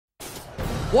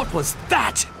What was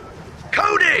that?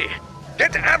 Cody!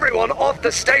 Get everyone off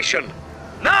the station!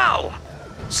 Now!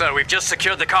 Sir, we've just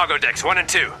secured the cargo decks 1 and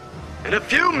 2. In a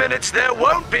few minutes, there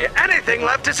won't be anything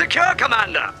left to secure,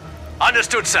 Commander!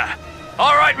 Understood, sir.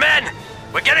 All right, men!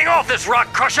 We're getting off this rock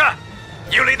crusher!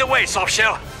 You lead the way,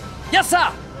 Softshell. Yes,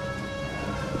 sir!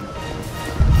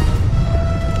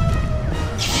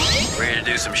 Ready to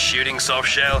do some shooting,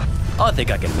 Softshell? I think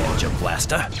I can manage a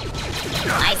blaster.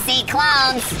 I see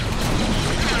clones.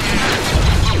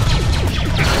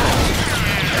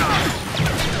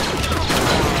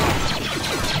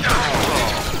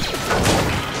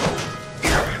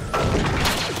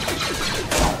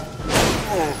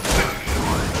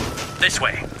 This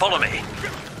way. Follow me.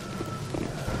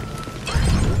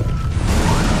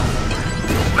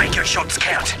 Make your shots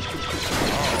count.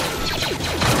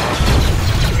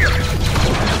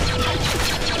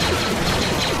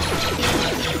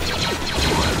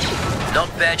 Not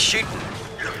bad shooting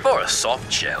for a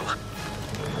soft shell.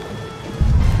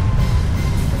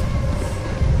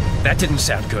 That didn't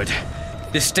sound good.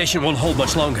 This station won't hold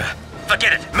much longer.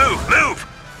 Forget it. Move, move!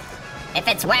 If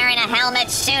it's wearing a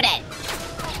helmet, shoot it.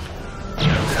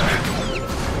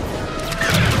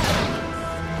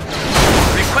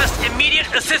 Request immediate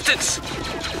assistance.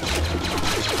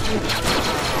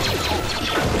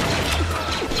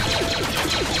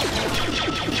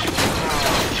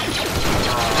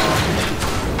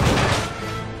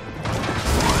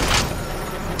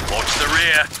 Watch the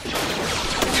rear.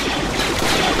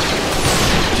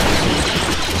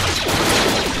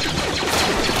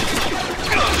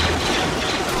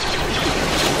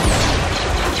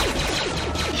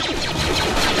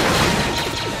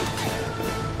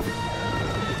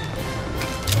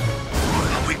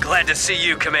 We're glad to see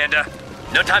you, Commander.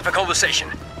 No time for conversation.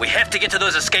 We have to get to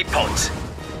those escape pods.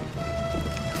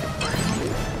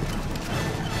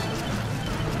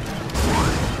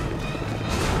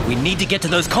 We need to get to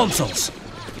those consoles.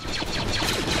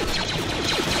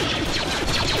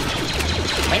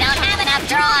 We don't have enough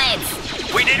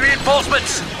droids. We need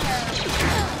reinforcements.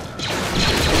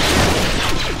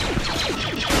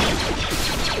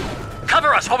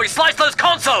 Cover us while we slice those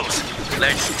consoles.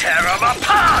 Let's tear them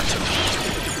apart.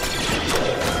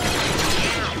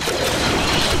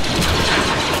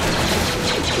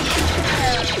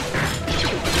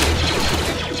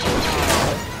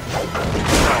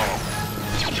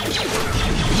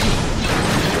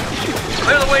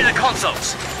 Clear the way to the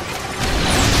consoles.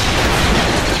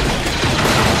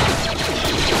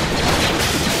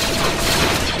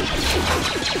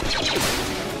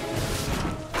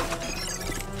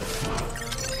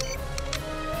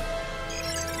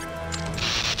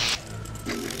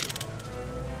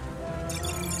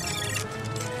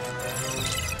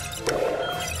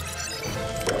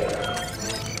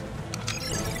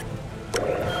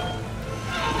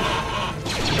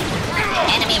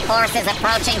 Enemy forces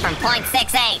approaching from point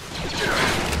 68.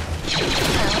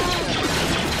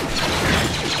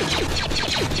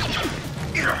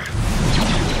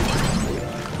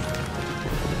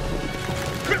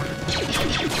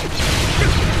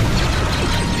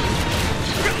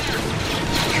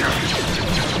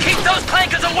 Keep those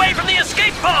clankers away from the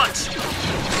escape pods!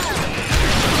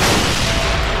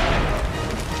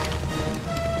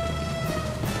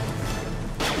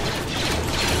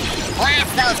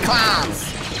 Blast those clones.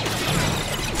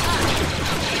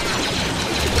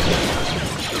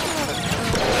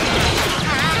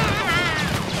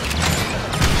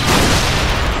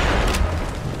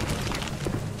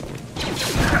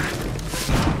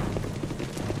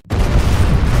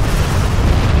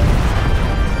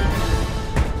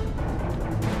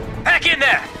 Back in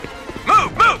there!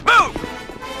 Move, move, move!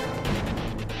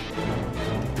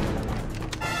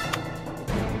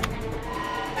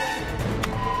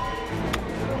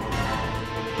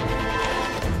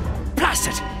 Blast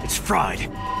it! It's fried.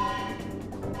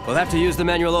 We'll have to use the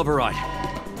manual override.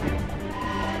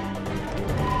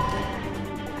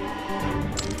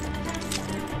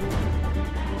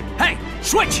 Hey,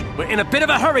 Switch! We're in a bit of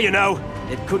a hurry, you know.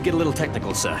 It could get a little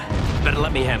technical, sir. Better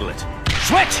let me handle it.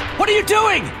 Switch! What are you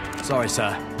doing? Sorry,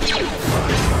 sir.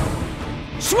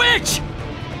 Switch!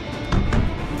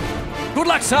 Good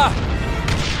luck, sir.